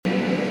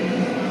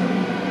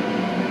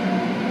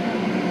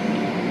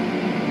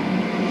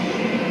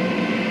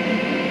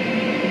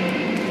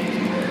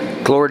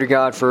Glory to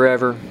God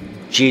forever.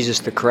 Jesus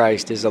the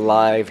Christ is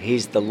alive.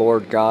 He's the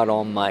Lord God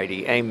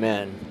Almighty.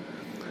 Amen.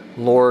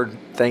 Lord,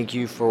 thank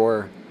you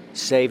for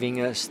saving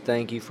us.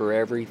 Thank you for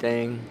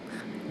everything.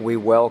 We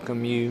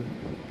welcome you.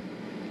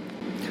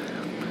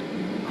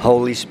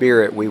 Holy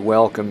Spirit, we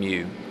welcome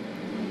you.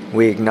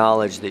 We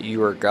acknowledge that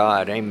you are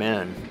God.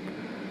 Amen.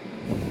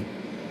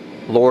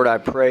 Lord, I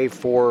pray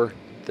for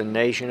the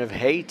nation of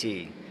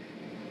Haiti,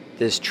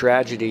 this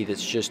tragedy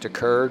that's just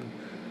occurred.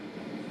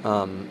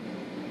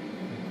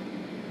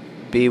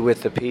 Be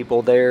with the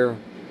people there,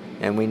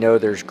 and we know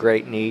there's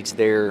great needs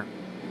there,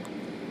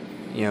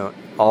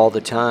 all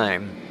the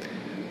time.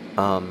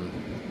 And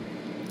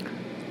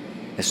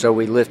so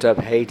we lift up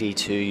Haiti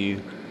to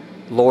you.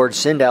 Lord,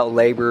 send out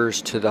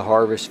laborers to the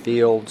harvest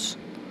fields,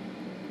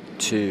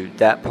 to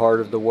that part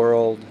of the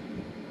world,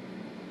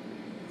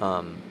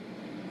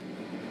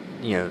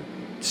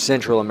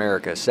 Central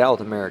America, South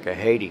America,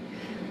 Haiti.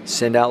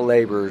 Send out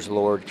laborers,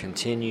 Lord.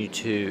 Continue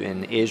to,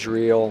 in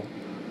Israel,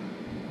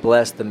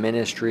 bless the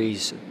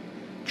ministries,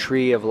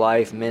 Tree of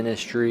Life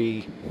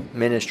ministries,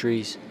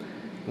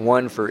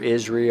 one for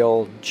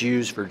Israel,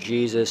 Jews for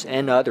Jesus,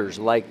 and others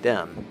like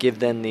them. Give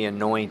them the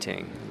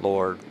anointing,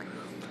 Lord.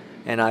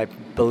 And I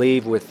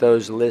believe with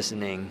those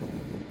listening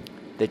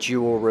that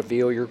you will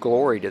reveal your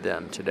glory to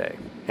them today.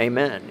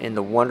 Amen. In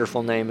the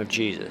wonderful name of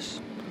Jesus.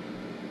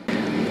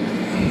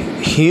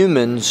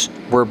 Humans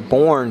were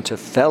born to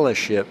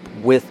fellowship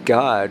with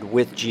God,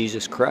 with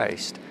Jesus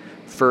Christ,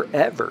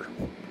 forever.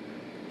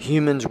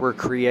 Humans were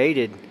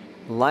created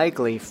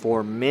likely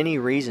for many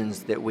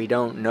reasons that we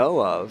don't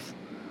know of,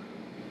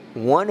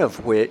 one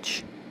of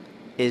which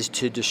is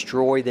to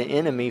destroy the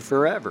enemy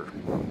forever.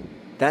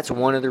 That's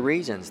one of the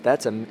reasons.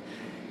 That's a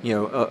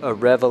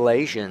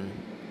revelation.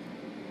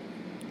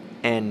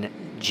 And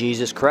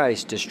Jesus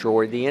Christ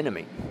destroyed the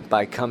enemy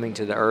by coming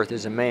to the earth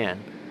as a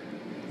man,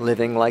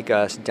 living like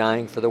us,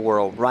 dying for the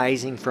world,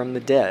 rising from the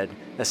dead,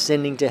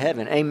 ascending to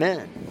heaven.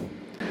 Amen.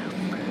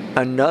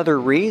 Another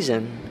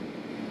reason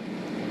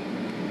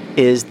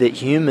is that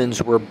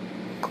humans were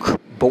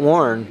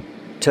born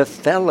to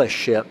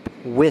fellowship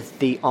with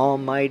the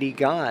Almighty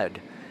God.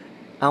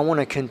 I want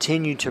to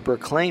continue to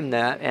proclaim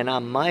that, and I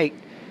might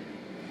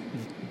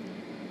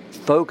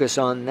focus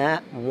on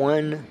that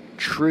one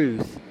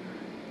truth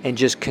and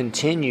just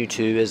continue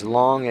to as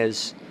long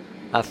as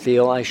I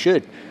feel I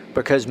should,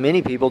 because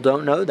many people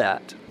don't know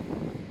that.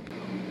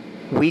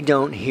 We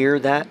don't hear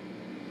that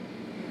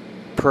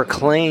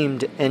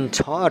proclaimed and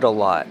taught a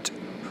lot.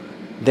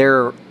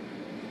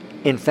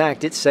 In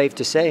fact, it's safe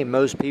to say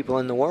most people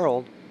in the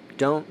world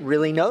don't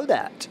really know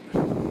that.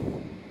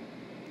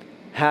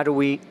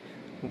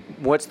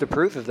 What's the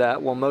proof of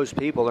that? Well, most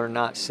people are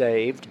not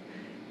saved,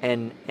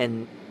 and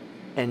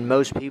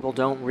most people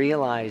don't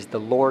realize the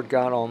Lord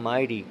God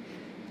Almighty,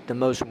 the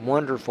most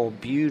wonderful,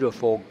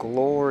 beautiful,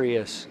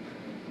 glorious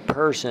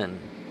person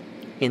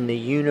in the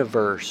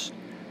universe,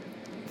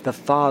 the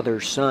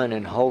Father, Son,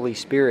 and Holy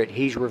Spirit.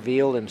 He's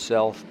revealed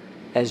himself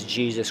as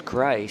Jesus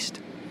Christ.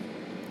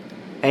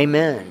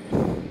 Amen.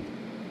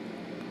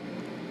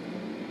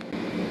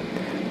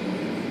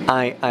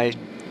 I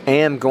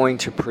am going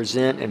to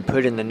present and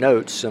put in the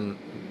notes some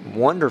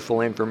wonderful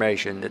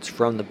information that's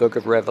from the book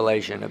of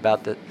Revelation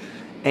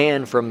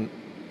and from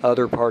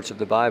other parts of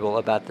the Bible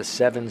about the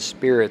 7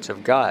 spirits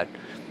of God.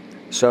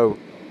 So,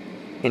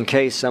 in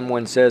case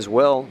someone says,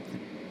 well,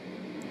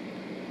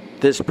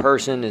 this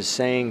person is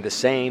saying the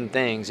same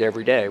things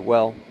every day.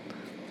 Well,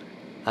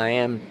 I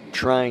am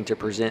trying to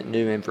present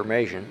new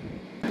information.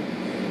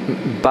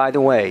 By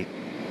the way,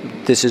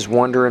 this is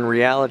Wonder in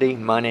Reality.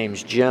 My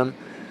name's Jim,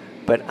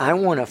 but I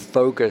want to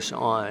focus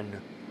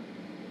on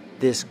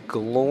this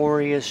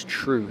glorious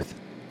truth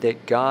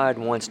that God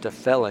wants to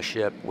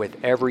fellowship with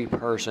every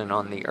person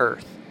on the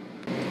earth.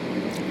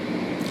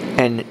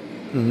 And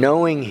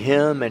knowing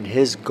Him and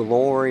His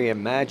glory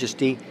and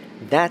majesty,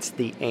 that's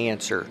the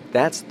answer.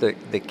 That's the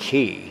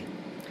key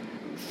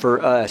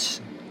for us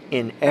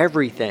in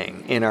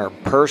everything, in our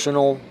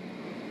personal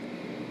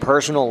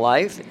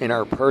life, in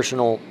our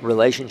personal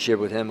relationship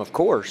with Him, of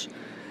course,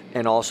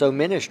 and also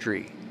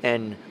ministry.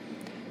 And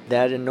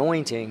that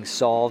anointing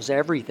solves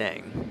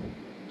everything.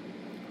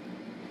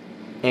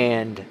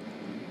 And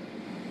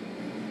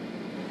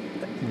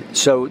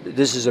so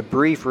this is a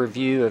brief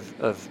review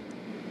of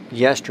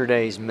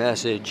yesterday's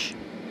message.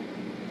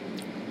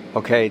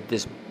 Okay,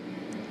 this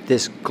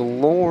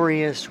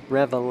glorious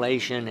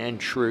revelation and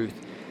truth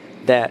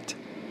that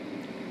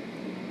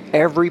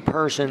every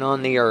person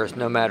on the earth,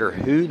 no matter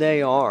who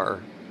they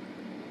are,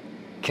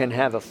 can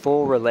have a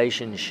full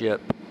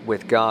relationship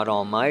with God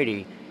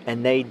Almighty,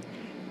 and they,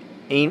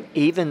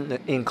 even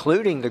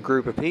including the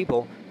group of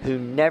people who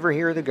never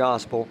hear the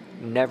gospel,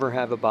 never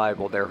have a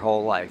Bible their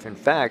whole life. In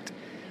fact,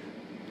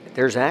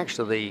 there's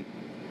actually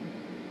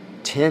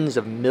tens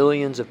of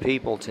millions of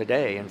people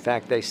today. In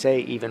fact, they say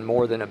even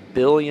more than 1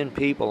 billion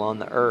people on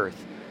the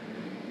earth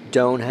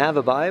don't have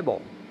a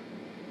Bible,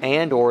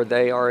 and or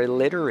they are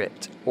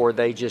illiterate, or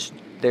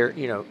they're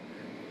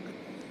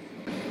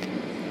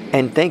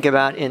and think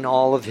about in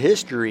all of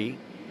history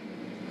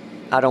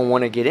I don't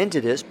want to get into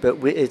this, but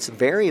it's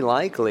very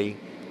likely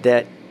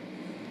that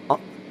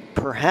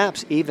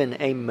perhaps even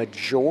a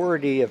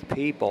majority of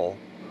people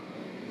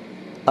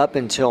up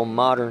until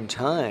modern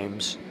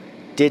times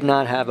did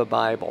not have a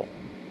Bible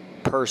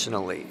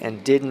personally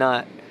and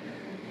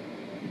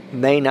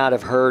may not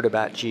have heard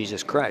about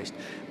Jesus Christ.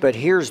 But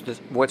here's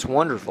what's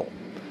wonderful.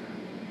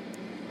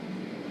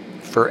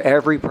 For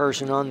every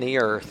person on the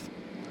earth,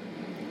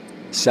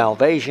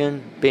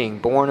 salvation, being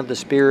born of the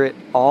Spirit,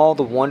 all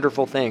the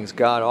wonderful things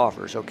God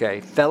offers, okay,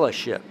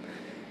 fellowship.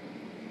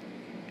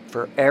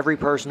 For every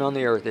person on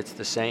the earth, it's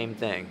the same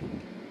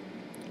thing.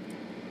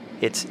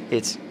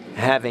 It's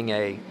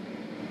having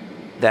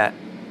that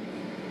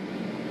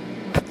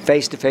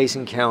face-to-face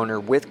encounter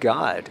with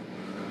God,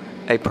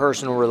 a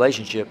personal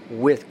relationship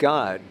with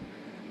God.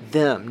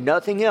 Them,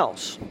 nothing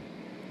else.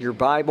 Your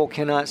Bible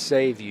cannot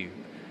save you.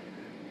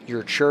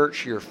 Your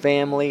church, your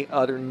family,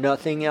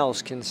 nothing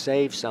else can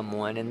save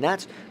someone.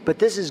 But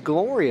this is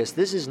glorious.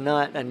 This is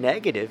not a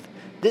negative.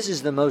 This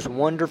is the most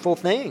wonderful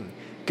thing.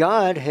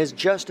 God has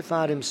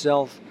justified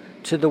himself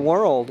to the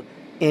world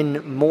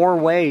in more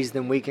ways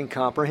than we can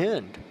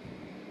comprehend.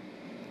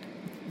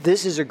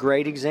 This is a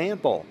great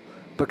example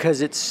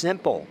because it's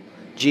simple.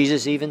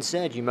 Jesus even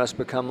said, you must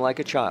become like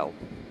a child.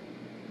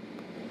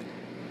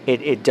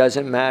 It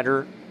doesn't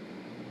matter.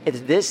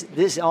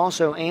 This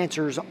also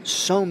answers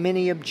so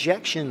many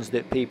objections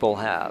that people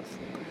have.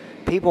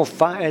 People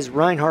as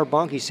Reinhard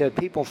Bonnke said,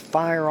 people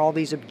fire all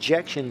these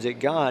objections at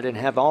God and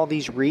have all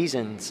these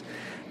reasons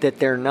that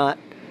they're not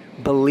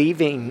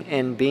believing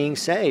and being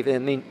saved. I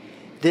mean,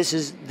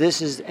 this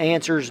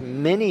answers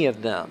many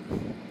of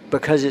them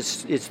because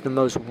it's the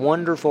most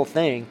wonderful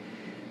thing.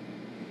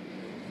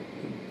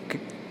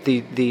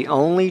 The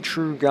only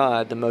true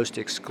God, the most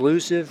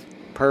exclusive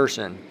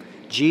person,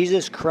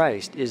 Jesus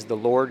Christ, is the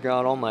Lord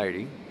God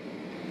Almighty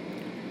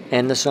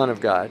and the Son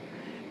of God,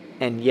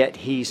 and yet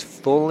he's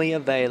fully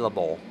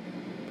available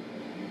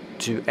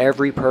to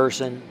every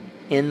person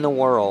in the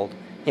world.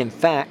 In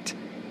fact,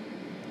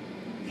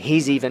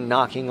 he's even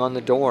knocking on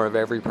the door of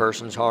every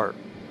person's heart.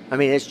 I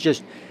mean, it's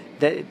just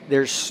that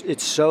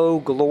it's so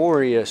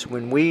glorious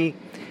when we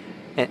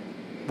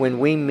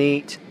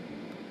meet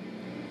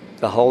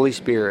the Holy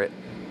Spirit.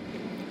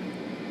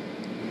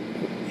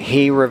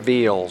 He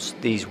reveals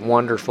these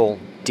wonderful,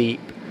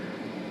 deep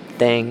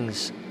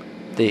things.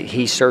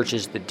 He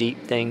searches the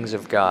deep things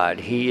of God.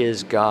 He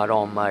is God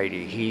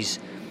Almighty.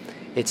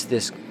 It's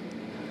this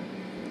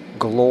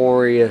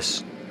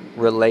glorious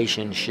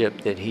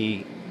relationship that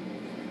He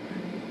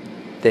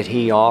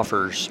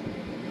offers.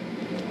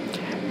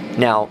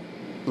 Now,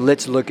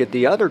 let's look at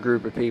the other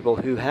group of people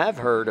who have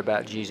heard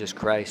about Jesus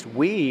Christ.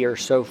 We are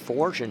so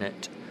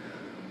fortunate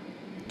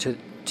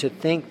to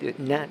think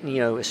that,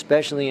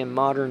 especially in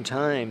modern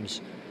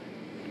times,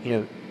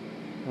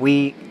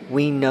 we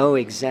know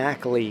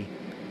exactly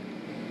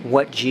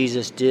what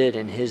Jesus did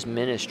in his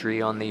ministry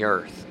on the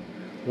earth.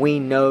 We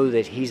know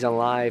that he's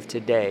alive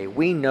today.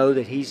 We know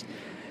that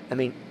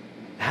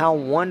how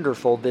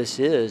wonderful this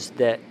is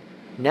that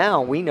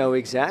now we know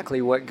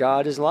exactly what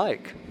God is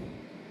like.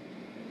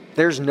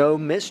 There's no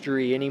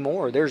mystery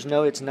anymore.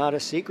 It's not a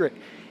secret.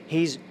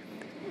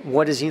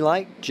 What is he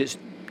like? Just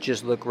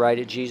look right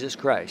at Jesus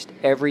Christ.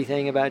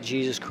 Everything about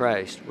Jesus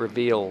Christ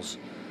reveals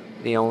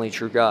the only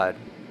true God.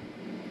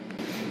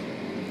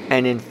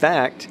 And in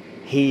fact,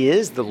 he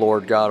is the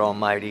Lord God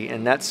Almighty,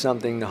 and that's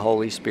something the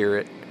Holy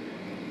Spirit,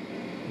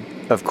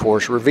 of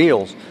course,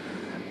 reveals.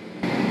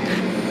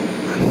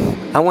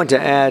 I want to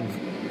add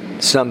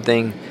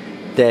something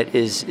that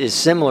is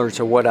similar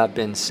to what I've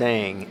been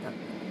saying.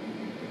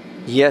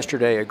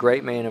 Yesterday, a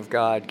great man of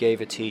God gave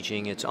a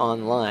teaching. It's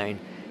online,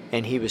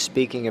 and he was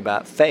speaking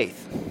about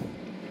faith.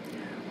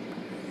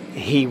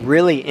 He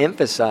really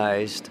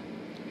emphasized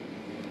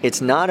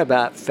it's not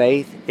about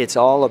faith, it's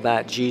all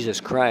about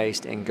Jesus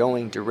Christ and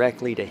going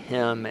directly to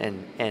him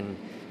and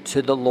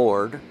to the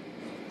Lord.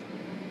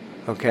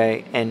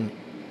 Okay? And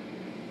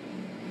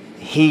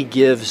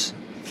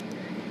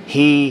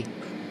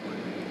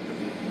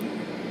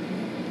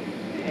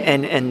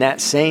and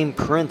that same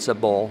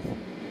principle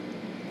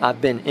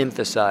I've been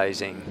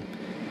emphasizing.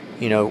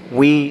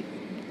 We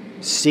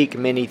seek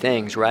many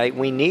things, right?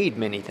 We need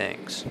many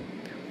things.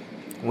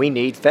 We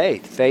need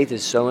faith. Faith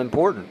is so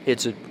important.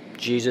 It's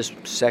Jesus'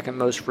 second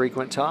most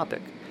frequent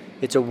topic.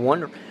 It's a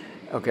wonder.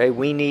 Okay,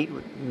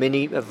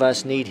 many of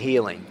us need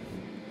healing.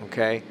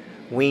 Okay,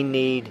 we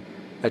need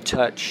a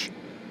touch.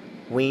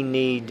 We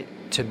need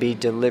to be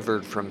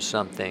delivered from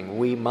something.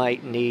 We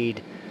might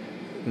need,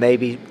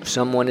 maybe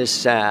someone is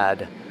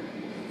sad.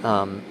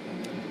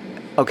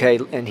 Okay,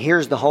 and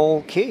here's the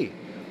whole key.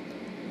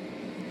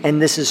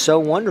 And this is so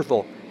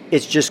wonderful.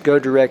 It's just go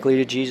directly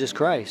to Jesus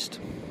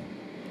Christ.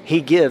 He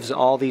gives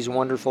all these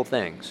wonderful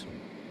things.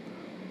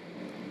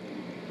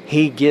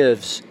 He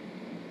gives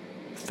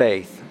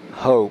faith,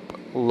 hope,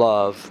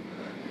 love,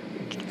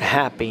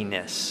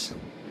 happiness,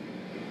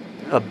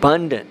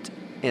 abundant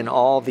in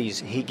all these.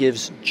 He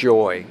gives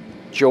joy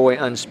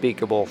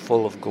unspeakable,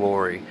 full of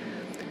glory.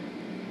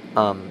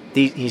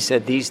 He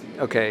said these,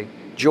 okay,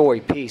 joy,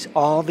 peace,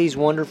 all these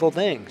wonderful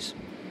things.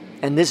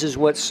 And this is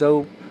what's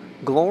so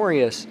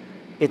glorious.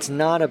 It's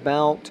not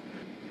about,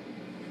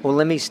 well,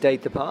 let me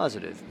state the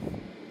positive.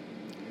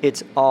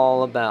 It's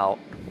all about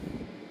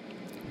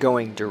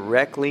going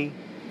directly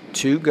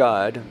to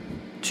God,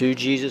 to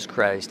Jesus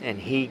Christ, and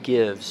He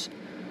gives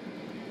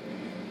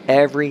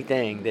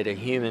everything that a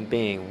human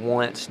being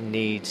wants,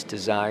 needs,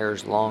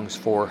 desires, longs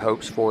for,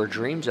 hopes for,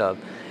 dreams of.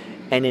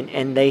 And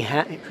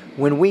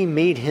when we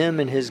meet Him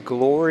in His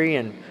glory,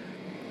 and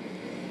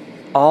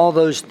all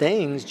those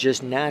things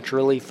just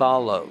naturally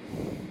follow.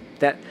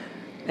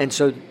 And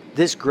so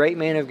this great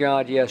man of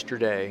God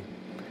yesterday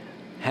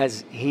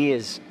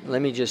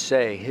let me just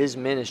say, his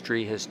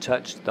ministry has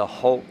touched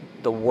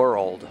the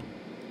world.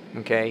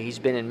 Okay, he's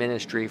been in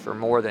ministry for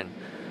more than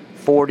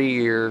 40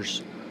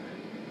 years,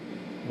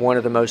 one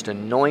of the most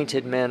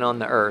anointed men on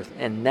the earth,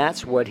 and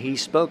that's what he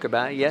spoke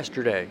about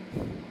yesterday.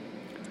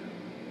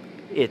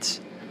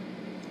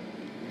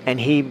 And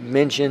he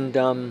mentioned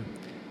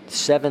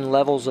 7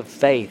 levels of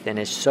faith, and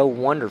it's so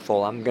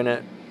wonderful.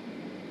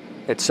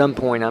 At some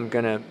point, I'm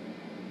going to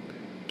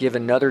give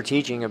another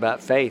teaching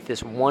about faith,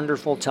 this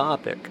wonderful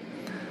topic.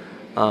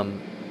 But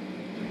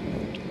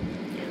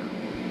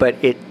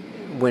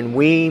when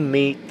we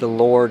meet the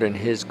Lord in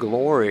His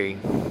glory,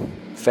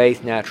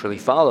 faith naturally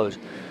follows.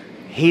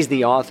 He's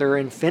the author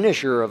and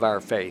finisher of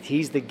our faith.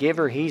 He's the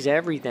giver. He's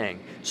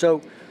everything.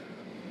 So,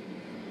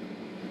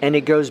 and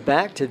it goes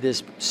back to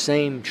this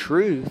same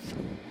truth.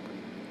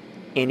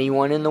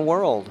 Anyone in the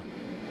world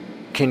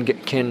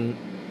can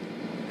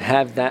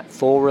have that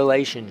full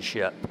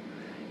relationship.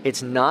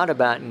 It's not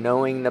about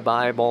knowing the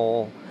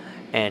Bible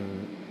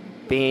and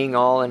being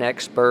all an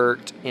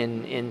expert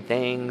in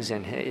things,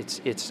 and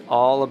it's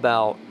all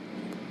about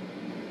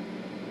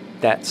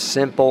that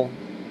simple,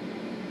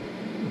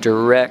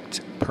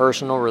 direct,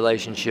 personal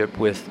relationship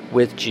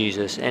with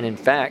Jesus. And in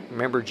fact,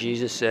 remember,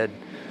 Jesus said,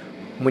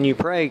 when you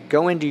pray,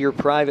 go into your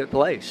private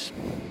place,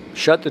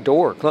 shut the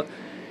door.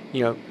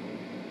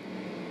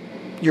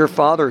 Your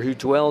Father who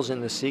dwells in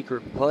the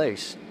secret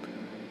place.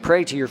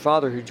 Pray to your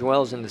Father who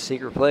dwells in the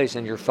secret place,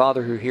 and your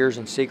Father who hears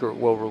in secret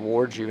will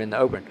reward you in the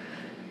open.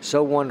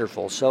 So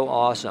wonderful, so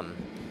awesome.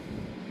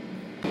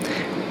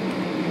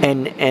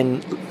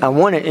 And I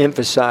want to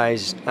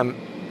emphasize,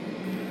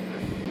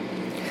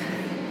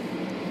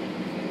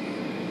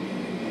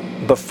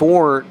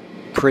 before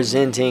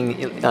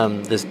presenting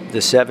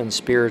the 7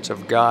 spirits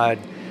of God,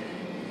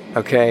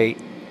 okay,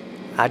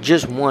 I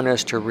just want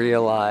us to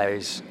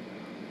realize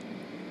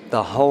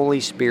the Holy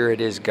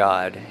Spirit is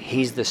God.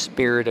 He's the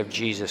Spirit of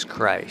Jesus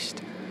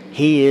Christ.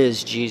 He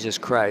is Jesus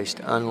Christ,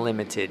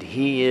 unlimited.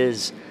 He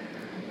is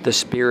the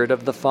Spirit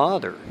of the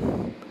Father.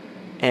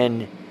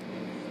 And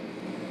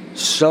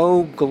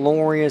so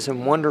glorious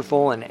and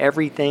wonderful, and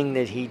everything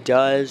that He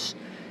does,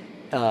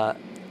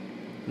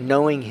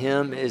 knowing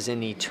Him is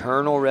an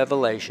eternal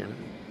revelation.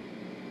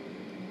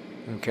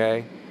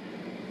 Okay?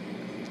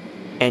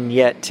 And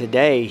yet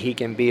today He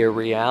can be a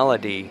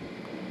reality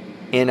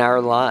in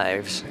our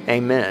lives.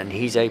 Amen.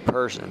 He's a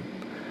person.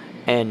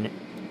 And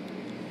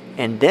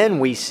then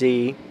we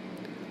see,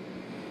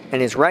 and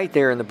it's right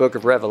there in the book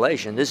of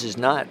Revelation. This is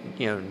not,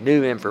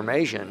 new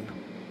information.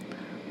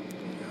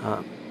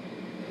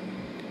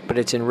 But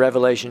it's in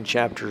Revelation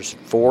chapters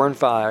 4 and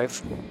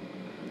 5.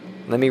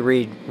 Let me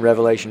read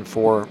Revelation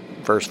 4,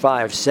 verse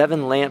 5.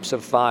 7 lamps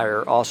of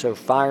fire, also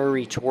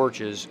fiery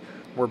torches,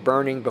 were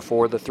burning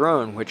before the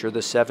throne, which are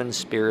the 7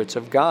 spirits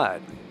of God.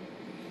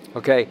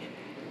 Okay.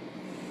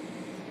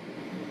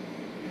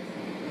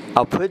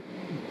 I'll put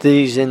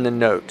these in the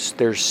notes.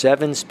 There's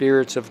 7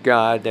 spirits of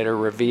God that are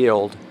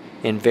revealed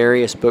in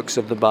various books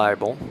of the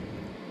Bible.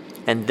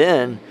 And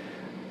then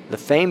the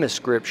famous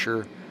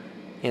scripture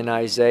in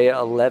Isaiah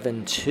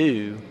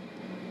 11:2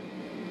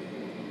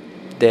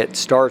 that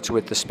starts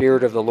with, the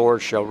Spirit of the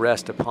Lord shall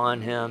rest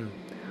upon him.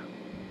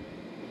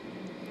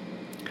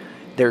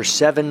 There's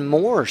 7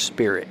 more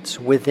spirits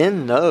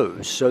within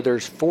those. So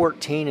there's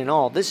 14 in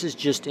all. This is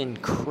just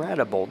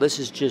incredible. This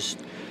is just...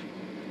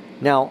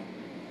 Now,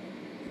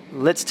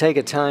 let's take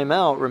a time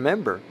out.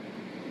 Remember,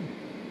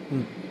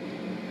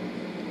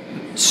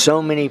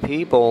 so many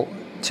people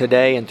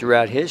today and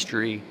throughout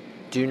history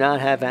do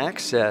not have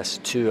access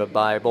to a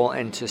Bible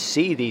and to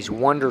see these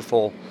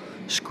wonderful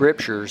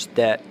scriptures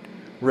that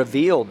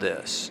reveal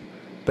this.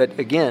 But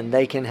again,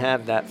 they can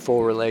have that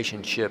full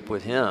relationship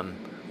with Him.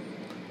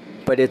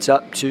 But it's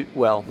up to,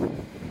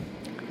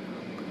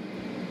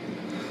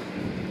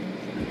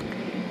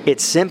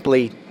 it's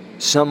simply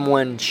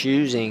someone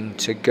choosing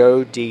to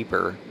go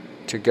deeper,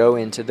 to go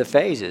into the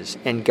phases.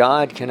 And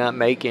God cannot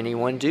make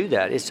anyone do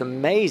that. It's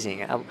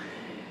amazing.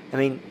 I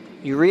mean,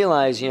 you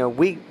realize,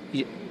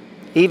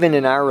 even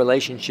in our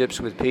relationships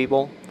with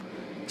people,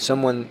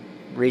 someone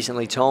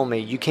recently told me,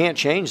 you can't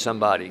change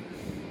somebody.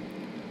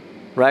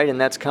 Right? And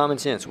that's common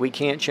sense. We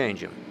can't change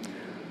them.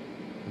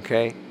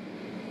 Okay?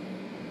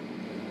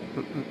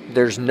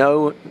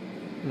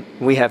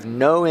 We have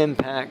no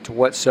impact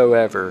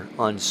whatsoever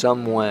on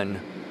someone.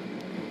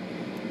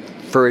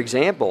 For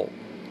example,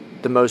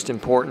 the most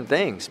important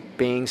things,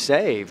 being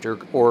saved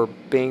or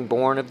being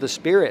born of the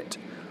Spirit.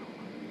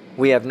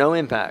 We have no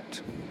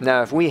impact.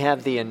 Now, if we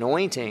have the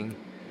anointing,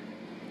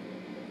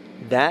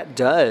 that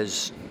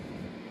does,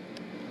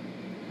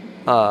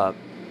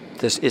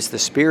 it's the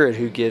Spirit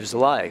who gives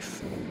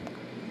life.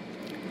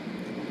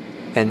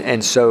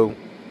 And so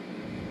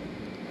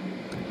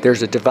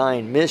there's a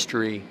divine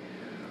mystery.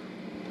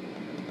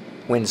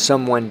 When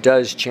someone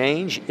does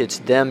change, it's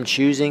them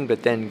choosing,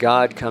 but then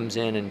God comes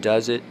in and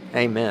does it.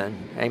 Amen.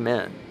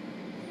 Amen.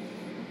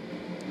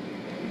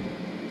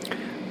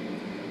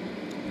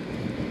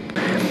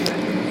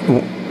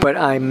 But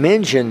I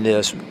mentioned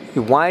this.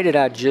 Why did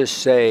I just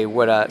say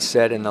what I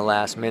said in the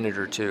last minute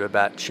or two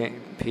about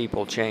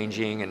people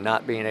changing and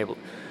not being able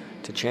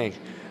to change?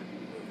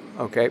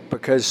 Okay,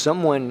 because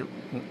someone,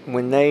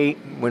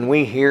 when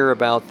we hear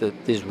about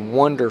these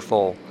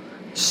wonderful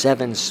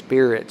 7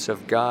 spirits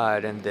of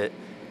God and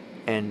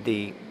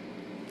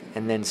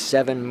then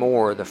 7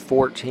 more, the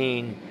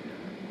 14,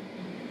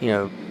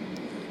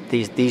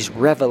 these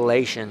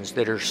revelations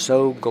that are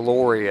so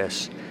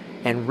glorious,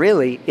 and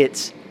really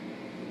it's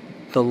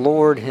the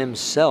Lord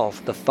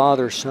Himself, the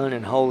Father, Son,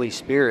 and Holy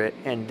Spirit,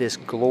 and this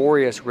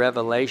glorious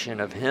revelation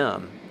of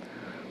Him.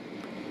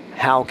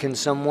 How can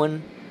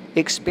someone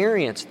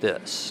experience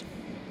this?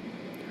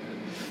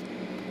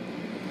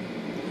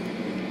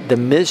 The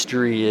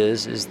mystery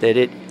is that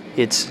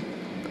it's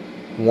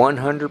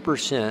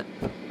 100%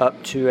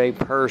 up to a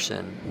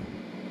person.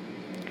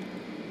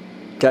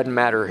 Doesn't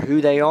matter who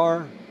they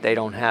are. They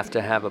don't have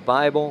to have a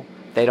Bible.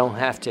 They don't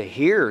have to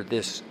hear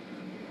this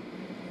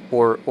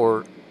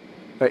or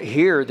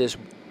hear this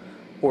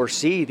or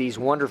see these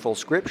wonderful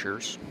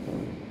scriptures.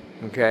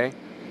 Okay?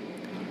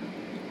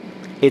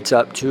 It's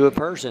up to a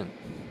person.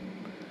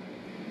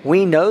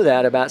 We know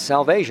that about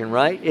salvation,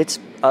 right? It's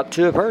up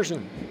to a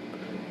person.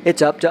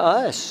 It's up to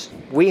us.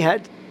 We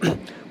had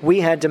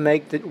to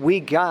make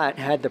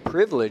had the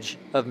privilege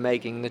of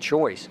making the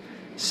choice.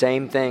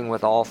 Same thing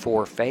with all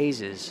 4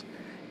 phases.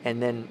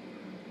 And then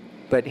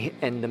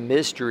the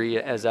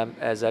mystery, as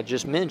I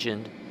just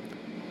mentioned,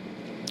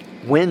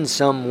 when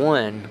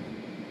someone,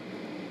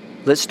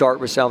 let's start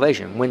with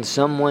salvation. When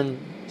someone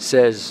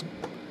says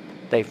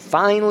they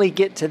finally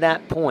get to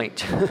that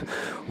point,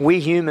 we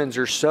humans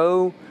are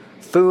so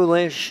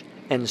foolish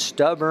and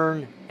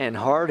stubborn and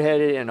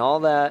hard-headed and all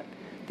that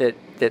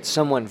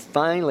someone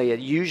finally, it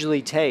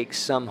usually takes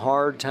some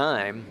hard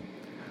time,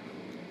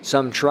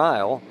 some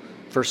trial,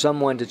 for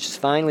someone to just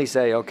finally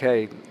say,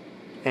 okay,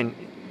 and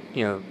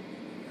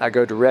I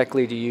go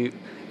directly to you.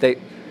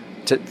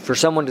 For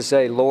someone to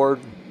say, Lord,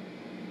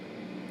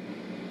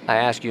 I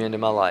ask you into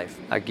my life.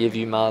 I give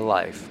you my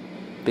life.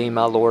 Be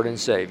my Lord and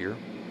Savior.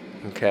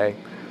 Okay?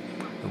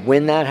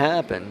 When that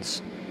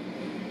happens,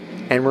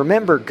 and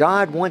remember,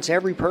 God wants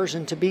every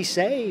person to be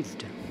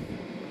saved.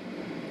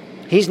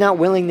 He's not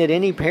willing that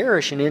any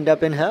perish and end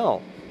up in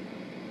hell.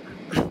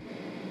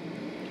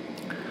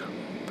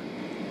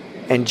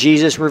 And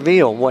Jesus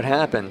revealed what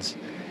happens.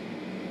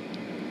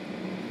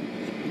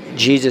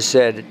 Jesus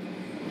said,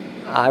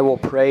 I will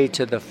pray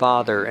to the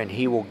Father, and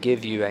He will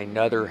give you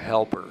another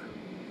helper,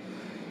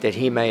 that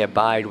He may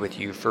abide with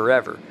you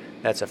forever.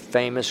 That's a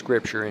famous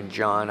scripture in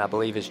John, I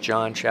believe it's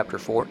John chapter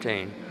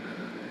 14.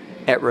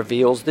 It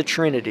reveals the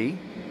Trinity,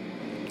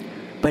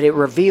 but it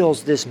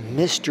reveals this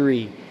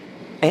mystery.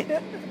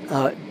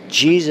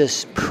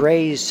 Jesus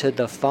prays to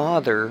the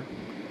Father,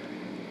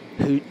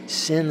 who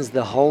sends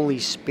the Holy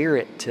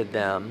Spirit to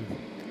them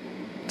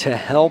to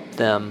help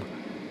them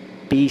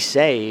be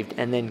saved,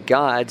 and then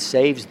God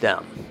saves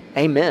them.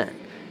 Amen.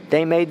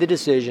 They made the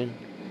decision,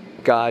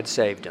 God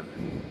saved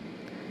them.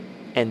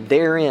 And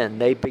therein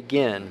they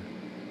begin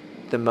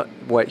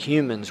what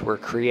humans were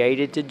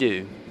created to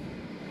do.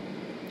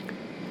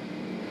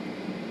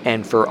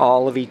 And for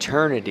all of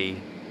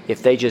eternity,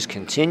 if they just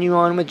continue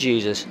on with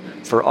Jesus,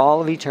 for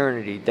all of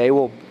eternity, they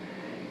will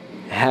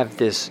have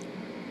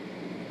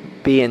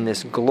be in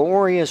this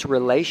glorious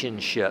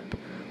relationship,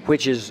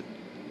 which is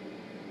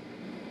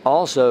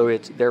also,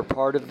 they're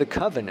part of the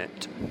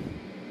covenant,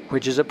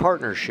 which is a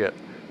partnership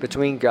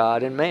between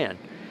God and man.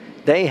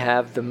 They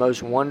have the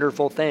most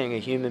wonderful thing a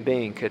human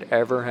being could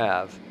ever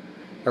have,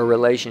 a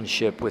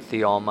relationship with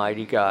the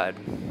Almighty God.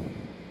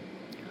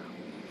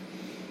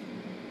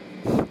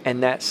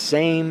 And that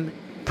same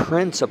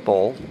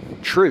principle,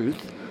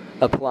 truth,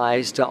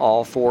 applies to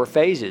all 4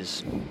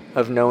 phases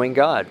of knowing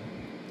God.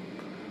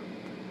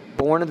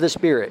 Born of the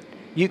Spirit.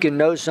 You can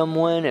know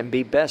someone and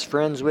be best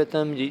friends with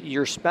them,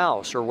 your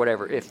spouse or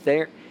whatever.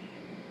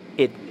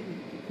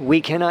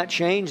 We cannot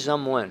change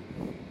someone.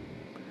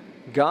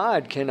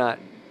 God cannot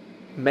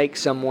make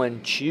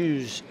someone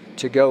choose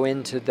to go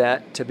into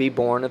that, to be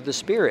born of the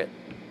Spirit.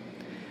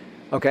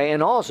 Okay,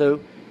 and also,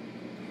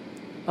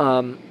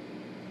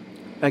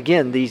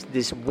 again,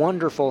 this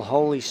wonderful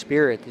Holy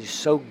Spirit is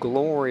so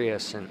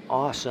glorious and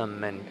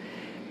awesome,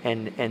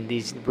 and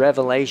these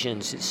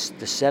revelations, it's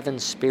the 7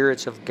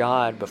 spirits of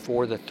God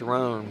before the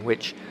throne,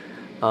 which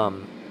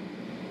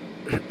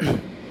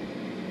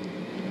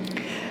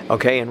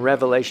Okay, in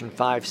Revelation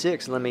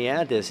 5:6, let me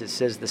add this. It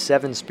says the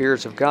 7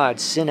 spirits of God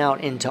sent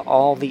out into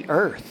all the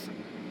earth.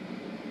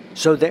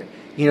 So that,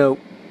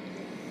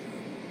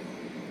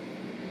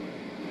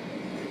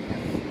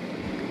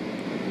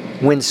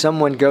 when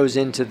someone goes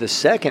into the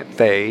second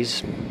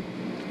phase,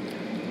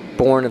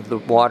 born of the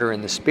water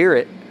and the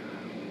Spirit,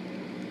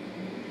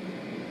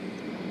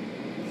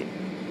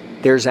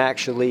 there's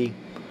actually,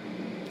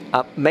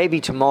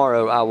 maybe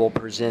tomorrow I will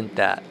present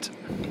that,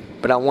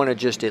 but I want to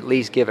just at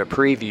least give a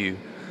preview.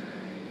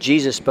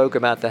 Jesus spoke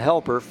about the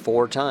Helper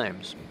 4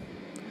 times.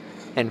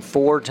 And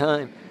 4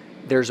 times,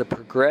 there's a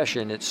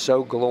progression. It's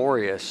so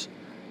glorious,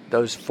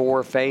 those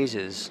 4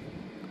 phases.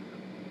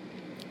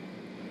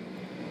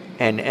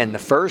 And the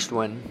first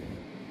one,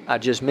 I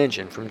just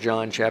mentioned from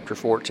John chapter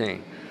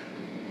 14.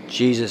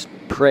 Jesus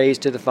prays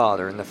to the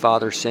Father, and the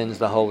Father sends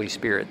the Holy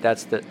Spirit.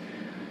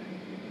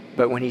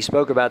 But when he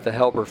spoke about the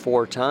Helper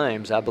 4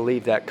 times, I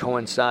believe that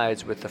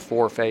coincides with the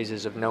 4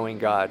 phases of knowing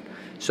God.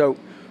 So,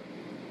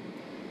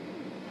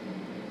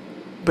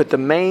 but the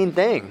main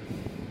thing,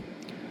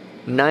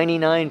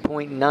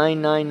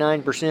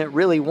 99.999%,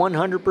 really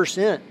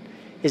 100%,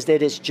 is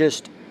that it's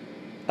just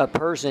a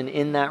person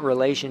in that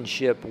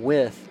relationship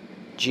with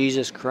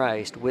Jesus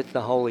Christ, with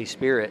the Holy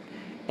Spirit.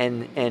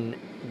 And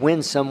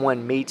when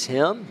someone meets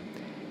Him,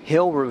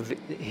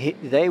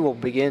 they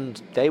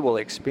will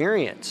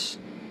experience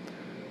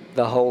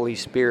the Holy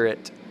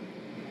Spirit,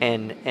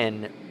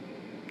 and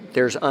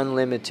there's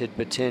unlimited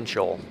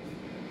potential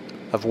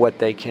of what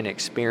they can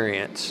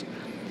experience.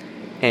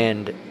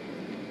 And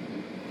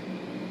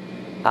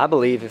I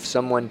believe if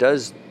someone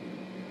does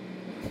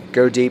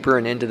go deeper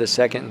and into the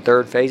second and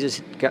third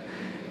phases,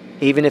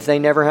 even if they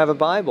never have a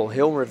Bible,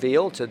 He'll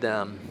reveal to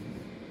them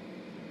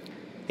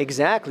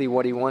exactly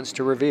what He wants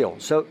to reveal.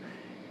 So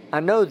I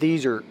know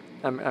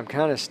I'm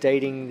kind of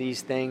stating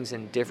these things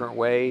in different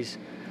ways,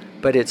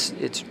 but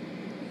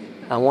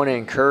I want to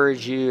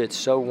encourage you. It's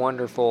so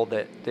wonderful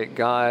that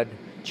God,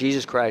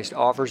 Jesus Christ,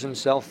 offers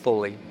Himself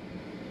fully,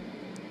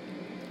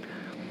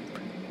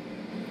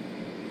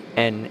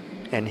 and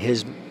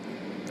His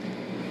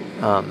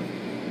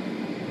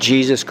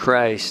Jesus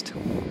Christ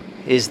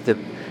is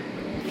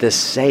the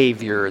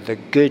Savior, the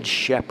Good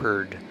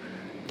Shepherd,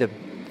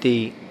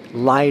 the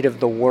light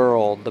of the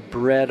world, the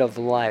bread of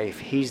life.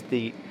 He's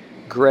the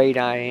great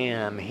I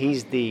am.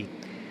 He's the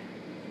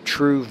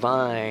true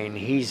vine.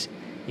 He's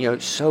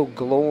so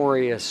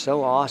glorious,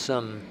 so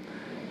awesome.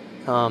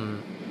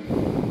 And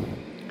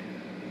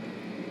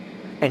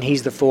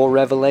He's the full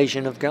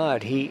revelation of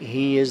God.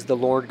 He is the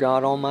Lord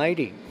God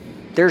Almighty.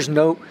 There is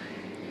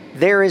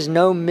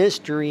no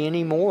mystery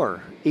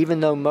anymore,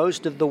 even though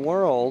most of the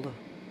world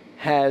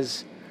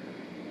has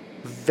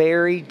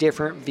very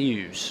different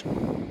views.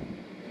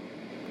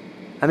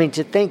 I mean,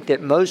 to think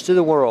that most of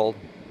the world,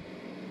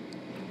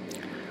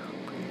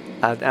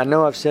 I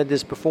know I've said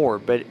this before,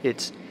 but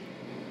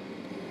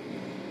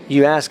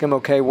you ask them,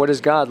 okay, what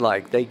is God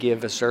like? They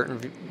give a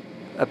certain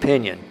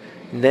opinion.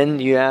 And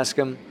then you ask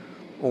them,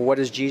 well, what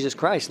is Jesus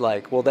Christ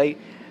like? Well,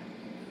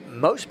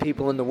 most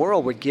people in the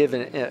world would give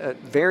a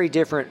very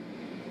different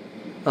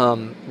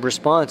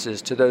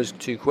responses to those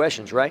 2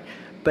 questions, right?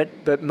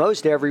 But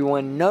most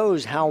everyone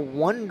knows how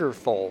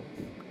wonderful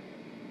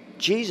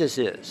Jesus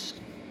is.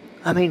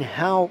 I mean,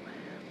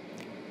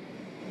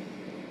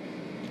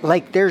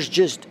 there's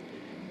just,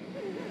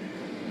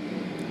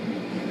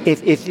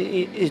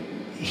 if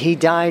He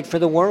died for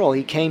the world,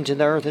 He came to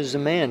the earth as a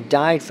man,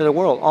 died for the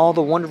world, all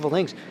the wonderful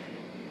things.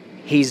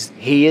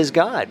 He is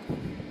God.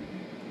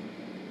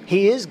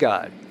 He is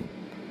God.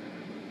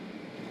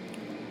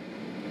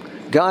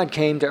 God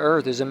came to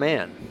earth as a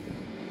man.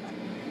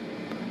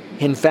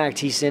 In fact,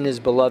 He sent His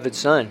beloved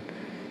Son.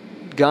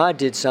 God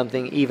did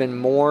something even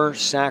more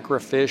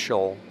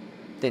sacrificial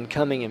than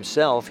coming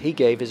Himself. He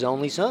gave His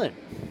only Son.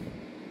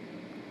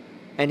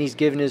 And He's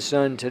given His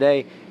Son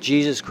today.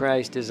 Jesus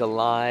Christ is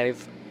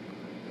alive.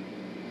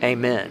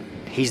 Amen.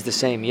 He's the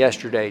same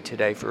yesterday,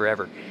 today,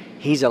 forever.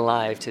 He's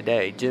alive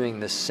today, doing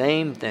the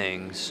same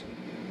things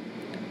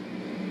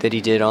that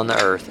He did on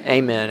the earth.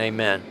 Amen.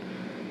 Amen.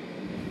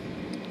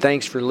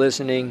 Thanks for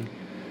listening.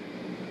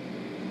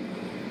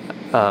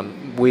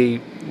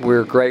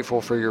 We're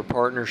grateful for your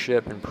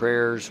partnership and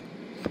prayers.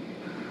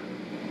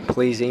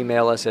 Please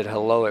email us at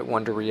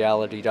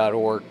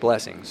hello@wonderreality.org.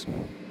 Blessings.